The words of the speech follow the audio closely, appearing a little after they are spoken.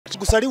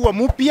kusaliwa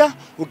mpya.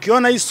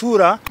 Ukiona hii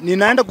sura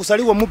ninaenda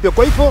kusaliwa mpya.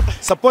 Kwa hivyo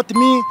support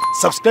me,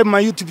 subscribe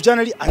my YouTube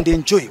channel and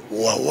enjoy.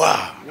 Wow.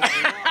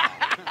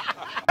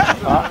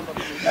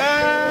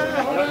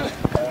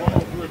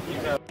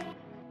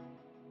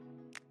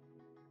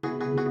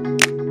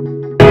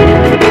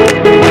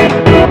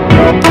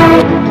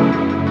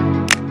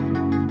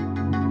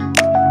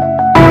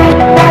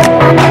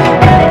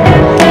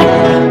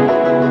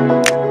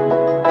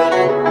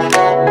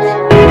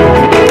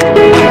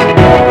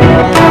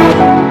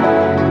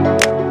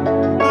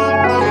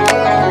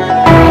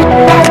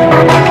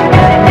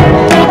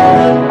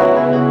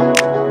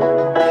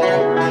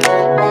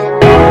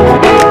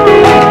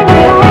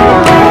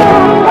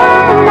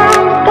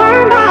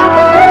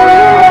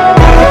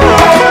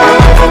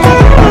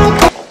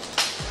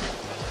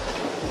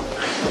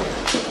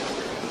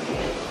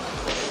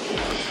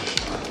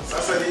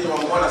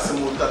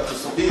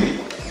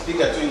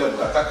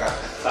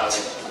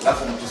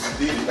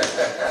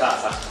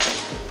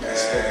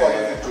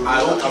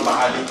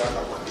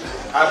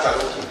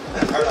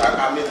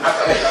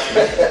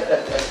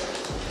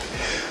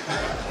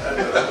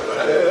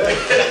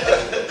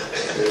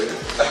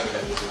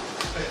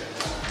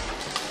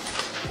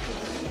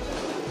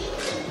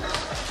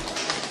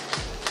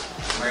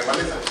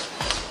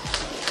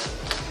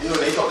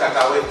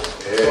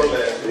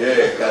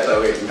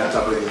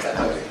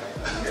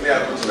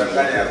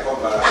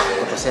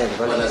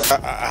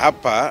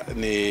 Hapa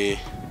ni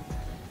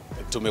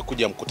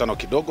tumekuja mkutano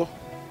kidogo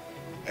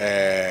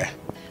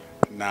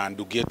na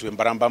ndugu yetu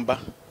Embarambamba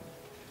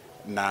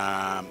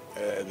na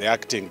the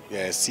acting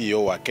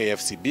CEO wa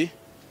KFCB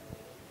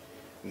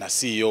na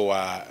CEO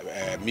wa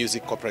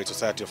Music Corporate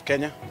Society of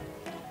Kenya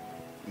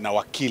na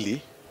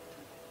wakili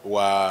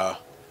wa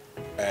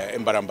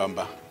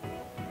Embarambamba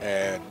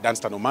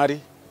Danstan Omari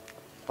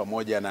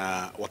pamoja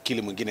na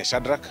wakili mwingine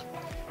Shadrack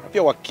na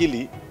pia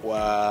wakili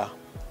wa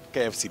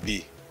KFCB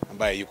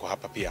ambaye yuko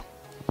hapa pia.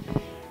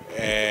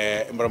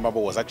 Embarambamba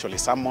was actually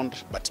summoned,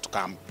 but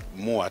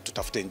tukaamua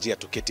tutafute njia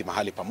tuketi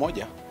mahali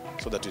pamoja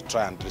so that we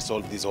try and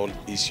resolve this whole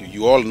issue.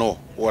 You all know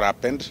what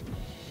happened.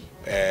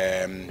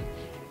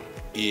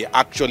 He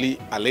actually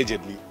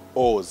allegedly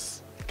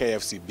owes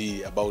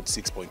KFCB about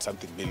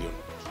 6-point-something million,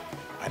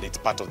 and it's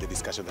part of the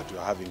discussion that we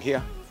are having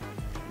here.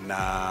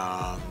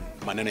 Na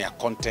maneno ya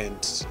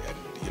content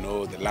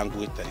and the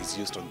language that is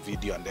used on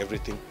video and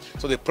everything.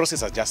 So the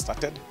process has just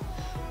started.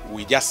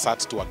 We just sat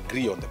to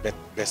agree on the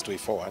best way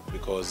forward,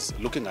 because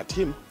looking at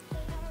him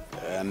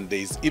and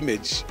his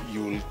image,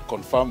 you will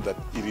confirm that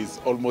it is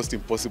almost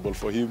impossible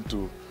for him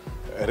to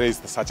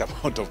raise such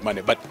amount of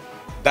money. But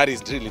that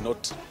is really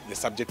not the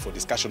subject for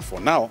discussion for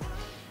now.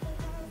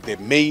 The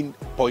main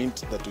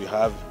point that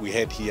we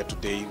had here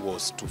today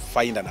was to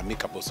find an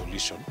amicable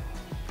solution,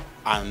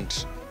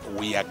 and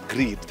we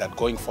agreed that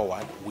going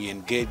forward we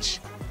engage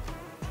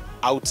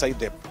outside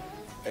the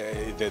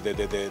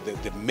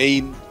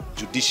main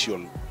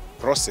judicial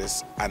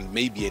process and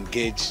maybe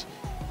engage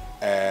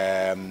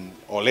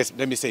or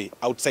let me say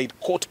outside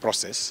court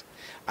process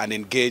and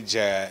engage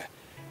the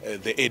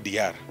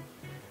ADR.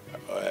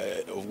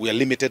 We are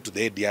limited to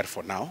the ADR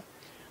for now.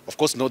 Of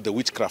course, not the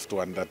witchcraft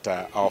one that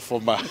our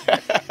former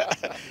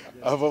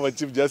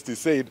Chief Justice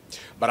said,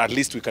 but at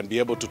least we can be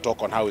able to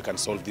talk on how we can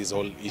solve this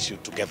whole issue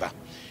together.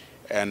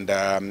 And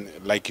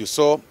like you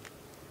saw,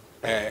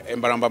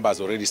 Embarambamba has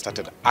already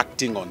started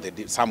acting on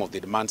some of the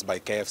demands by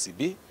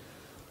KFCB,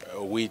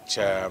 which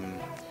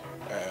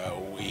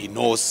he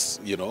knows,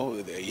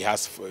 he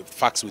has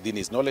facts within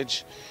his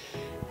knowledge.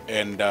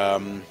 And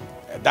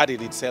that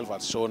in itself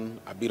has shown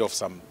a bit of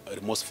some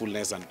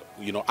remorsefulness and,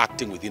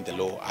 acting within the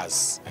law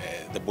as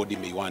the body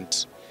may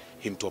want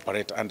him to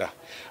operate under.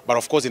 But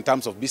of course, in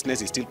terms of business,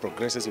 he still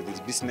progresses with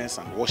his business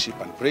and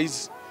worship and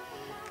praise,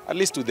 at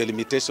least to the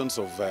limitations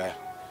of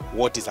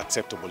what is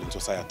acceptable in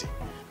society.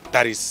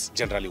 That is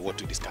generally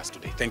what we discussed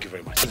today. Thank you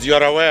very much. As you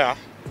are aware,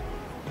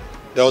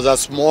 there was a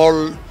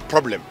small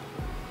problem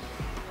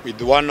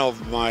with one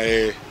of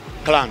my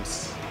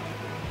clans,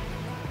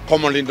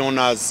 commonly known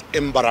as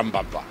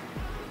Embarambamba.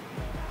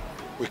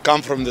 We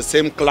come from the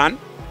same clan,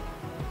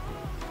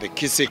 the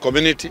Kisii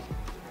community.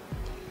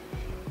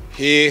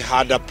 He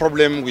had a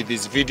problem with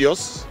his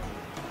videos.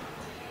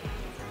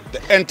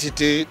 The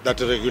entity that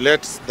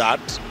regulates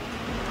that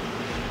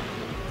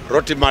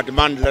wrote him a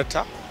demand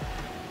letter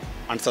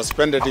and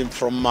suspended him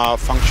from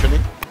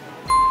functioning.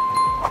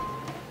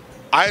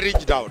 I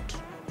reached out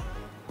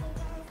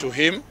to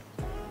him,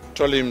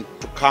 told him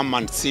to come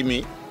and see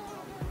me.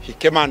 He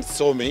came and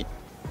saw me.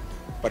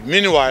 But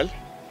meanwhile,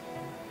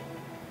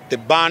 the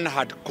ban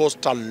had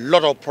caused a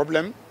lot of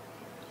problem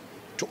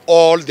to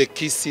all the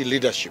Kisii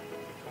leadership.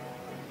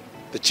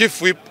 The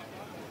chief whip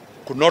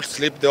could not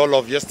sleep the whole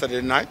of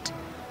yesterday night.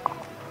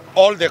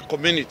 All the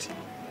community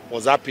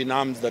was up in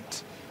arms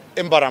that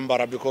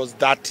Embarambamba, because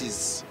that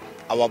is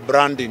our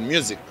brand in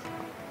music,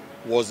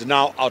 was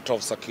now out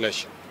of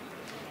circulation.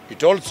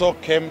 It also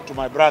came to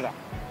my brother,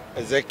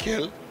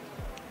 Ezekiel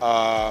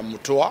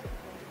Mutua,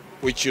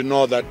 which you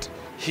know that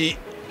he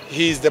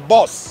is the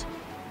boss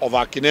of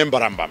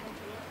Embarambamba.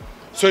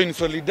 So in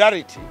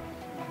solidarity,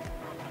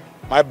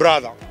 my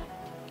brother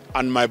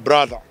and my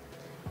brother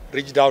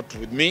reached out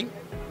with me.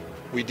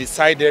 We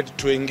decided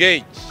to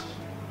engage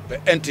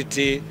the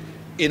entity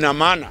in a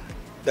manner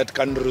that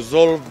can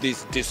resolve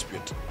this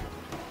dispute.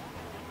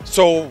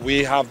 So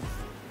we have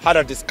had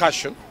a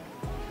discussion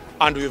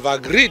and we've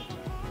agreed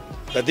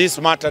that this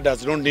matter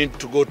does not need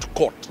to go to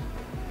court.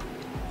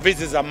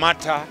 This is a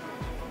matter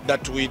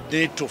that we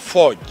need to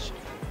forge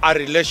a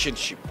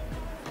relationship.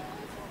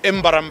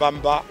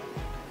 Embarambamba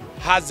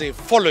has a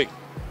following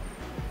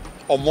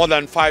of more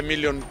than 5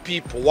 million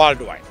people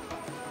worldwide.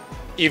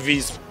 If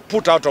he's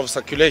put out of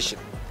circulation,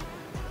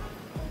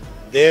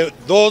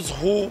 those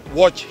who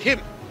watch him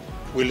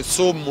will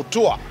sue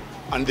Mutua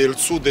and they'll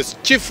sue this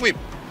chief whip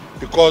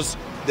because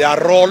their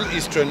role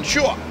is to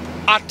ensure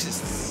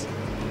artists,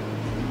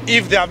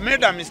 if they have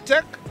made a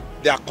mistake,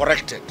 they are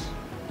corrected.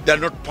 They are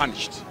not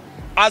punished.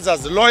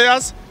 As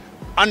lawyers,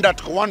 under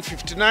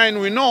 159,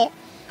 we know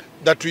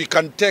that we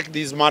can take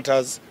these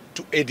matters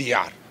to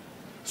ADR.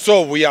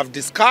 So we have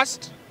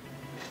discussed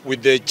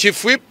with the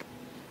chief whip,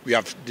 we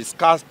have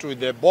discussed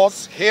with the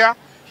boss here,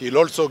 he'll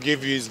also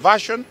give you his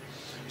version,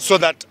 so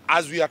that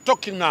as we are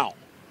talking now,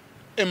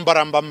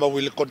 Embarambamba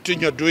will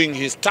continue doing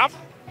his stuff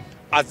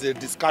as the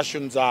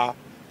discussions are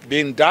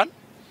being done.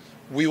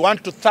 We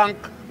want to thank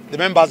the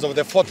members of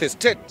the Fourth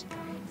Estate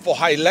for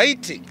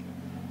highlighting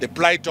the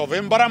plight of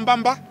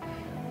Embarambamba,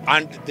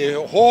 and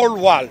the whole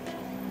world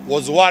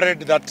was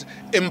worried that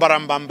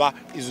Embarambamba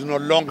is no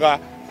longer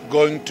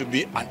going to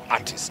be an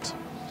artist.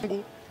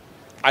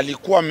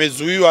 Alikuwa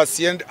amezuiwa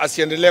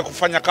asiendelee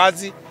kufanya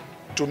kazi,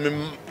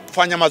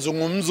 tumefanya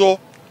mazungumzo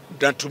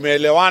na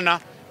tumeelewana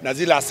na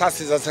zile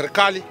asasi za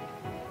serikali,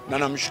 na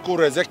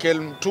namshukuru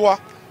Ezekiel Mutua,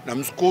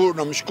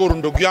 namshukuru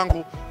ndugu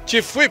yangu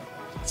Chief Whip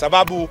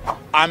sababu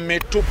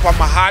ametupa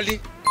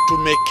mahali,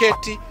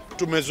 tumeketi,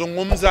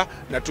 tumezungumza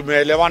na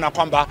tumeelewana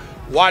kwamba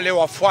wale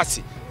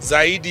wafuasi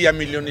zaidi ya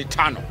milioni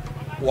 5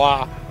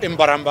 wa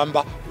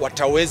Embarambamba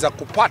wataweza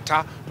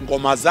kupata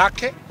ngoma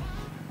zake.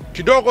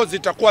 Kidogo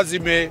zitakuwa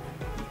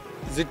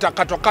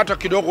zitakatwa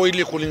kidogo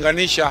ili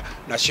kulinganisha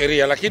na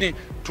sheria, lakini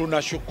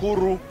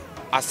tunashukuru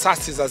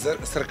asasi za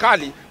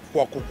serikali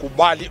kwa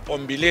kukubali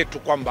ombi letu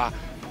kwamba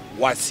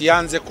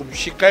wasianze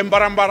kumshika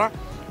Embarambamba,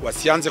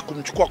 wasianze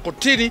kumchukua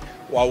kotini,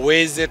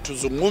 waweze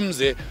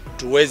tuzungumze,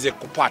 tuweze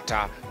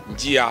kupata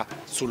njia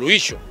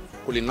suluhisho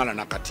kulingana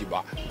na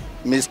katiba.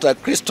 Mr.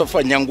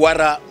 Christopher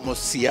Nyangwara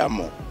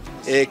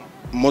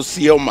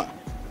Mosioma,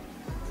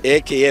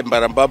 aka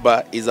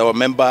Embarambamba, is our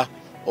member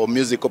of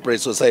Music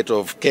Corporate Society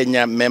of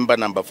Kenya, member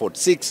number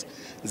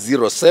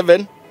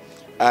 4607,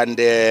 and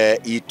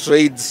he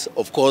trades,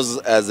 of course,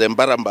 as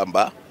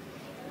Embarambamba.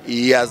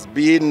 He has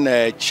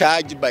been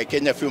charged by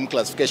Kenya Film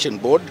Classification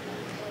Board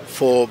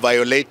for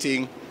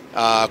violating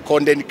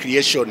content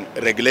creation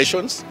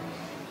regulations.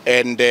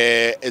 And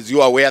as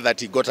you are aware that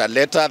he got a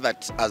letter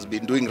that has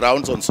been doing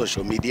rounds on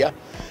social media.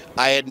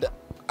 I had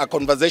a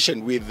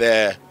conversation with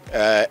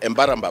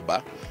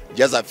Embarambamba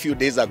just a few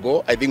days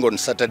ago, I think on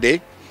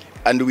Saturday,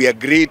 and we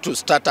agreed to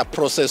start a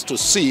process to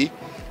see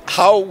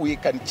how we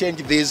can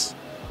change this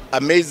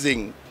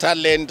amazing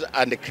talent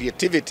and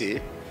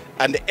creativity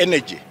and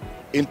energy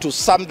into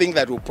something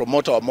that will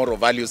promote our moral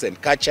values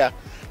and culture,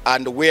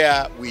 and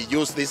where we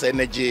use this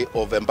energy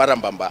of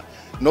Embarambamba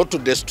not to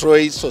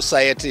destroy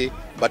society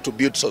but to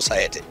build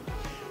society.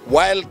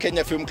 While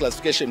Kenya Film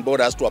Classification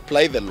Board has to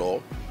apply the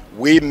law,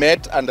 we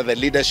met under the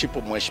leadership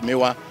of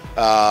Mheshimiwa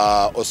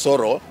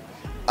Osoro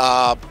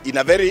in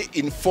a very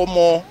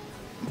informal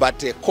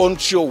but a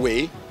conscious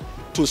way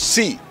to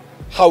see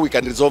how we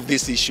can resolve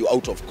this issue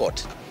out of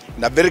court.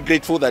 And I'm very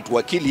grateful that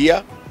Wakili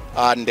here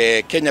and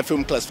the Kenya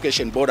Film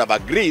Classification Board have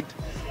agreed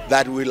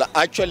that we will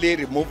actually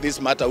remove this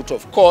matter out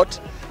of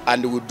court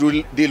and we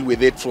will deal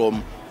with it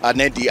from an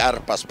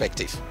ADR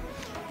perspective.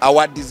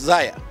 Our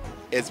desire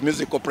as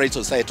Music Corporate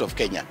Society of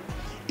Kenya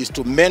is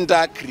to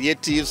mentor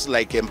creatives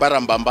like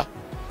Embarambamba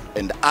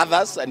and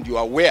others, and you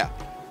are aware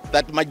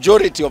that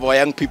majority of our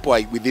young people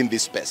are within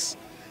this space.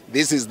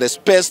 This is the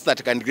space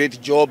that can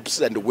create jobs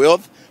and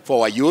wealth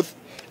for our youth,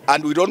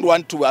 and we don't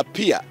want to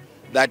appear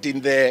that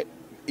in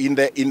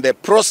the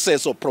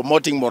process of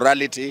promoting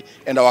morality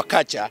and our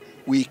culture,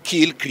 we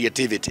kill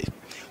creativity.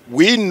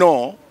 We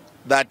know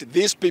that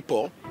these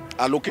people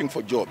are looking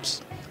for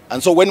jobs.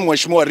 And so when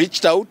Mheshimiwa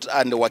reached out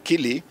and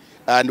Wakili,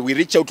 and we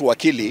reached out to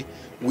Wakili,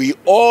 we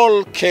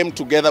all came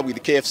together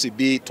with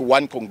KFCB to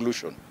one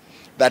conclusion,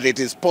 that it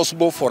is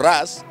possible for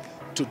us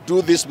to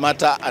do this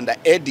matter under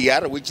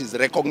ADR, which is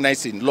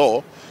recognized in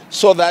law,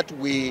 so that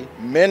we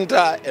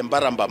mentor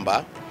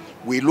Embarambamba,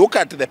 we look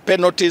at the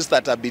penalties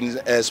that have been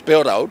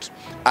spelled out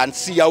and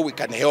see how we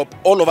can help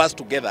all of us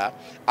together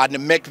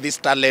and make this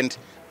talent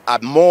a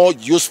more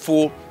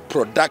useful,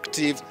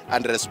 productive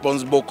and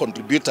responsible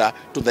contributor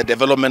to the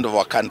development of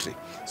our country.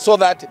 So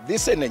that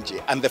this energy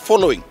and the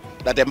following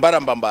that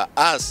Embarambamba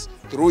has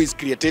through his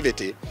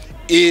creativity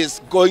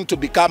is going to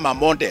become a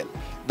model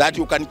that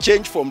you can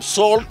change from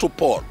Saul to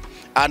Paul.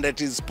 And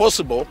it is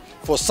possible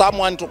for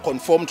someone to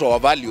conform to our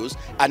values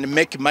and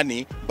make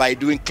money by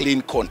doing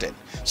clean content.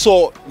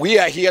 So we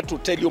are here to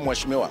tell you,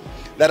 Mheshimiwa,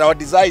 that our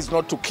desire is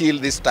not to kill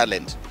this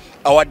talent.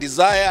 Our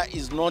desire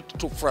is not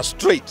to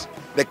frustrate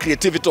the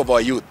creativity of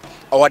our youth.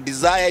 Our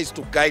desire is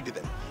to guide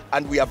them.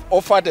 And we have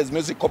offered as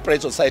Music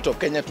Corporate Society of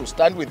Kenya to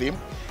stand with him,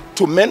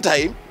 to mentor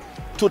him,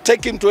 to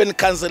take him to any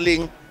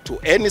counseling, to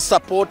any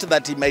support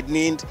that he might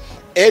need,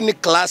 any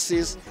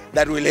classes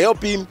that will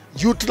help him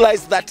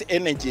utilize that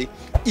energy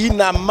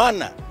in a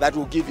manner that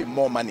will give him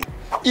more money.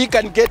 He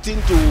can get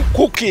into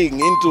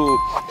cooking,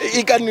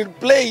 he can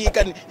play,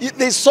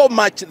 there's so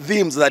much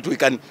themes that we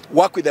can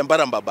work with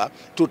Embarambamba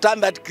to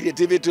turn that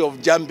creativity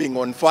of jumping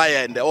on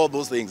fire and all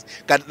those things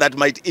that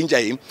might injure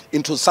him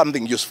into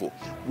something useful.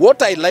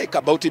 What I like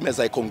about him as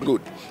I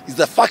conclude is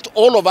the fact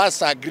all of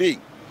us are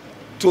agreeing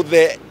to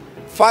the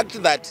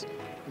fact that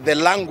the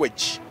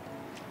language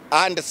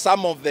and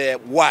some of the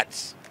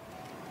words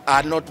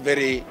are not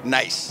very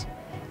nice.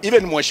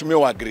 Even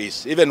Mheshimiwa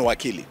agrees, even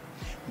Wakili.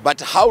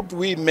 But how do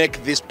we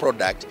make this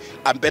product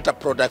a better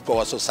product for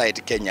our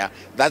society, Kenya?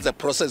 That's the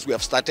process we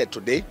have started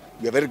today.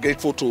 We are very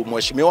grateful to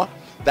Mheshimiwa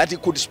that he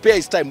could spare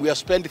his time. We have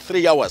spent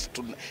 3 hours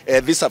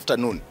this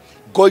afternoon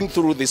going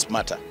through this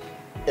matter.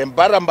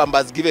 Embarambamba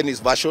has given his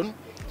version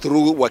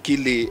through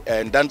Wakili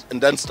and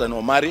Dunstan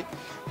Omari.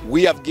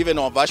 We have given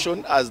our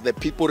version as the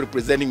people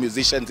representing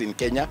musicians in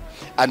Kenya,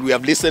 and we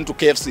have listened to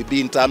KFCB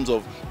in terms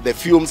of the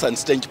Films and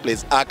Stage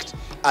Plays Act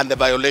and the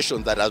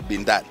violations that have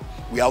been done.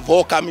 We have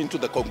all come into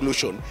the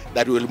conclusion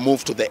that we will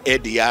move to the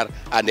ADR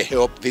and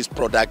help this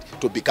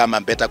product to become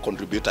a better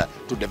contributor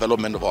to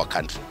development of our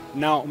country.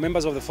 Now,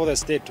 members of the fourth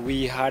estate,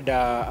 we had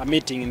a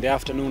meeting in the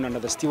afternoon under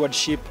the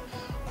stewardship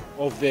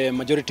of the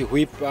majority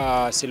whip,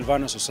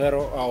 Silvanus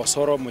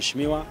Osoro,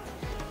 Mheshimiwa.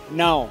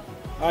 Now,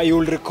 you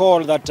will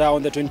recall that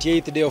on the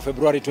 28th day of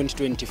February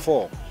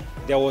 2024,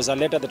 there was a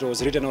letter that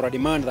was written, or a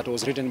demand that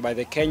was written by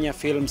the Kenya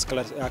Films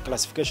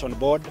Classification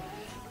Board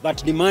that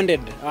demanded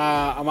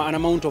an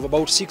amount of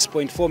about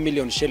 6.4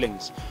 million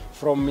shillings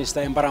from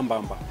Mr.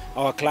 Embarambamba,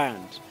 our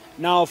client.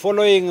 Now,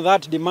 following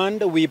that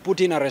demand, we put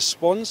in a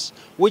response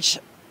which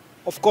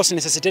of course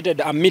necessitated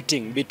a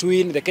meeting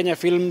between the Kenya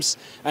Films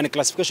and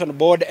Classification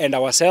Board and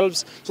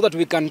ourselves so that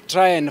we can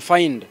try and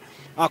find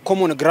a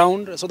common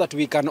ground so that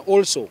we can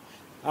also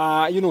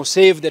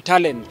save the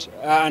talent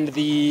and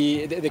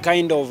the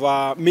kind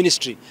of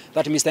ministry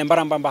that Mr.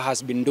 Embarambamba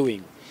has been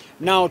doing.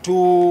 Now,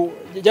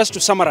 just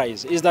to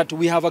summarize, is that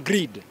we have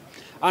agreed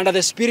under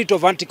the spirit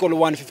of Article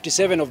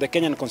 157 of the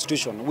Kenyan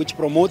Constitution, which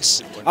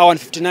promotes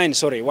 159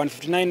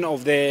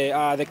 of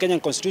the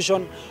Kenyan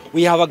Constitution,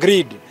 we have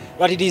agreed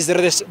that it is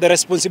the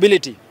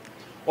responsibility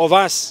of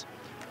us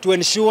to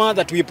ensure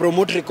that we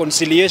promote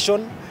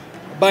reconciliation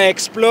by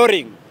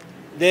exploring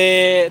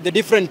the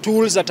different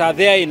tools that are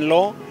there in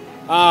law,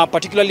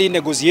 particularly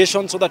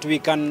negotiation, so that we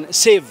can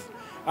save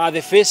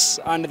the face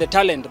and the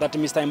talent that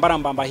Mr.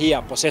 Embarambamba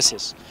here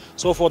possesses.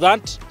 So for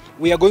that,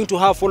 we are going to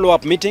have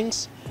follow-up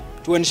meetings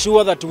to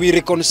ensure that we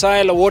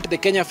reconcile what the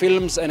Kenya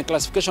Films and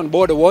Classification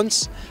Board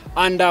wants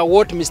and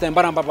what Mr.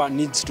 Embarambamba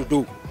needs to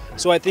do.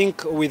 So I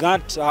think with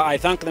that, I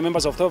thank the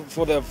members of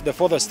the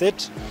fourth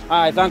estate.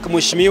 I thank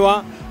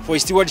Mheshimiwa for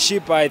his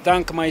stewardship. I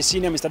thank my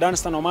senior, Mr.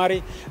 Dunstan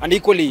Omari, and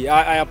equally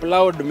I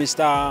applaud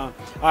Mr.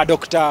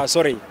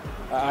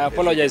 I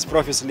apologize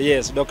profusely,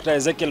 yes, Dr.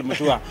 Ezekiel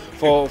Mutua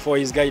for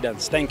his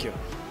guidance. Thank you.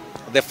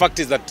 The fact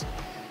is that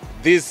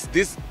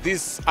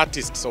these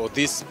artists or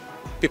these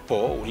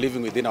people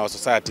living within our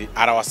society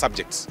are our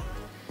subjects.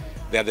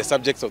 They are the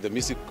subjects of the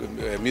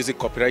Music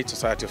Copyright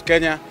Society of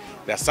Kenya.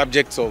 They are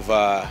subjects of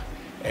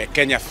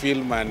Kenya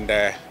Film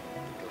and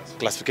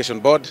Classification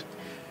Board.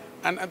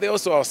 And they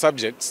also are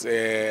subjects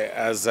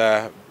as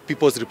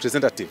people's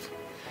representative.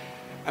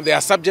 And they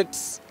are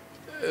subjects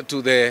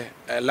to the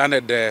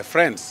learned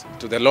friends,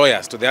 to the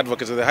lawyers, to the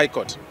advocates of the High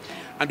Court.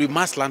 And we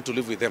must learn to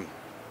live with them.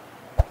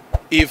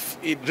 If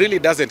it really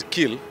doesn't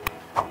kill,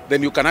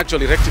 then you can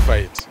actually rectify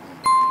it.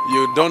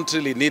 You don't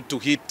really need to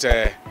hit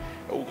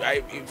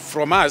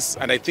from us,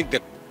 and I think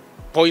the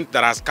point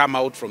that has come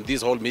out from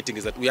this whole meeting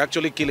is that we're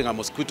actually killing a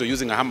mosquito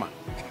using a hammer.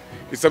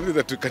 It's something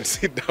that we can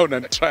sit down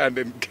and try and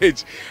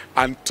engage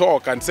and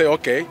talk and say,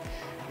 okay,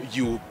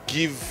 you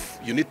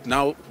need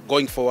now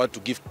going forward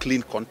to give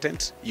clean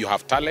content. You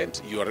have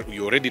talent, you're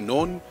already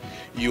known,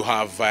 you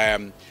have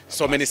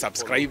so many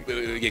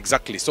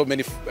so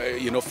many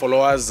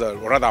followers, or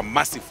rather a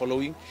massive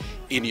following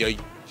in your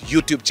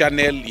YouTube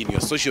channel, in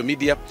your social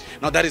media.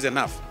 Now that is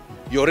enough.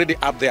 You're already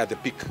up there at the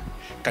peak.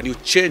 Can you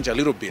change a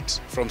little bit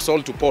from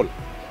Saul to Paul?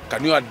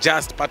 Can you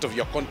adjust part of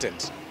your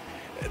content?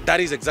 That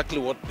is exactly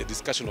what the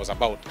discussion was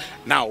about.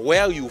 Now,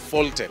 where you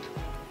faulted,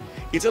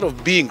 instead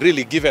of being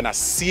really given a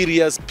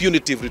serious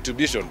punitive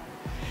retribution,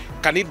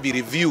 can it be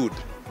reviewed?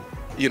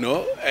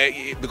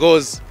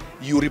 Because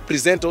you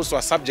represent also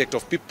a subject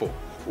of people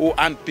who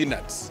earn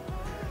peanuts,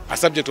 a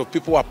subject of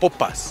people who are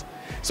paupers.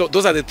 So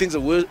those are the things that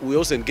we're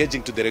also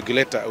engaging to the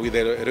regulator,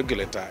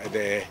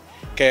 the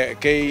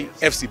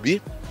KFCB,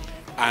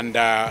 and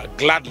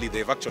gladly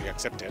they've actually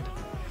accepted.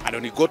 And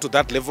when you go to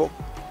that level,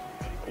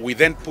 we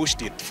then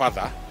pushed it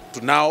further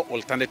to now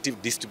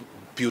alternative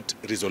dispute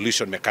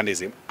resolution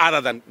mechanism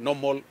other than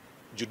normal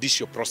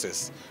judicial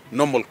process,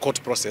 normal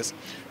court process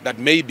that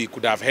maybe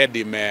could have had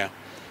him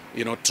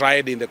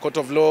tried in the court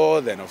of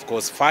law, then of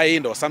course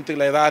fined or something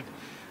like that.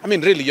 I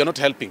mean, really, you're not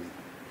helping.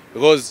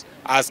 Because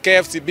as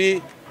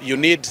KFCB, you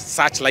need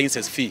such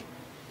license fee.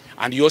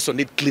 And you also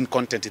need clean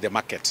content in the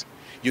market.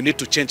 You need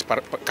to change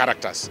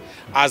characters.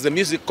 As the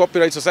Music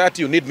Copyright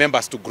Society, you need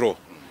members to grow.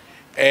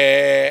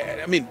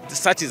 I mean,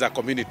 such is a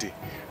community.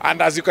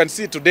 And as you can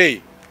see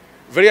today,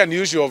 very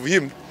unusual of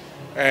him,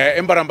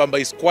 Embarambamba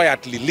is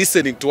quietly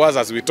listening to us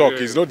as we talk.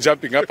 He's not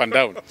jumping up and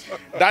down.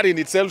 That in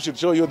itself should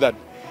show you that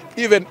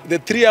even the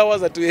 3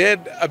 hours that we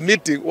had a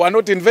meeting were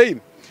not in vain.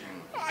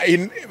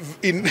 In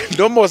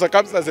normal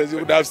circumstances, you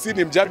would have seen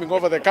him jumping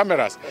over the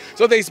cameras.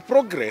 So there is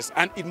progress,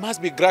 and it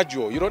must be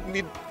gradual. You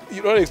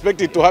don't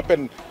expect it to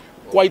happen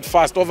quite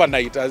fast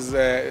overnight as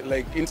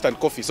like instant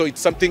coffee. So it's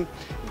something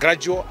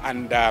gradual,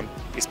 and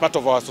it's part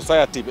of our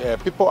society,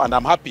 people, and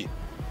I'm happy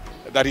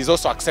that is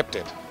also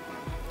accepted.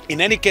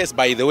 In any case,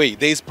 by the way,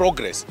 there is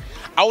progress.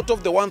 Out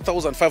of the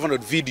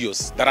 1,500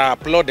 videos that are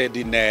uploaded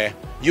in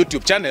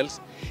YouTube channels,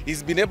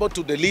 he's been able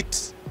to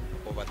delete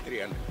Over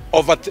 300.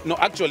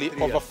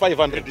 Over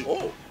 500.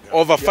 Oh.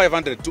 Over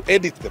 500 to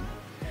edit them,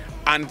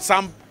 and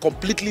some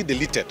completely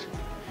deleted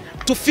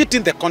to fit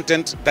in the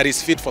content that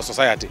is fit for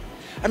society.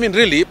 I mean,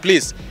 really,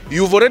 please,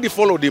 you've already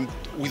followed him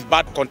with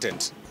bad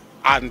content,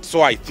 and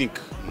so I think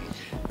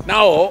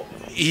now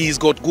he's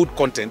got good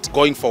content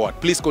going forward.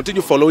 Please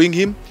continue following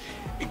him,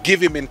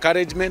 give him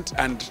encouragement,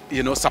 and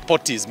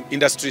support his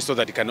industry so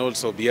that he can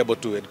also be able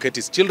to educate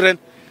his children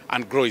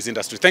and grow his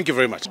industry. Thank you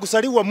very much.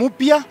 Kusaliwa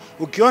mupya,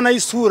 ukiona hii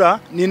sura,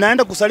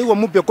 ninaenda kusaliwa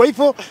mupya. Kwa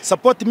hivyo,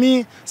 support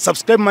me,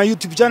 subscribe my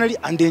YouTube channel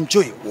and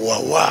enjoy.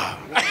 Wow.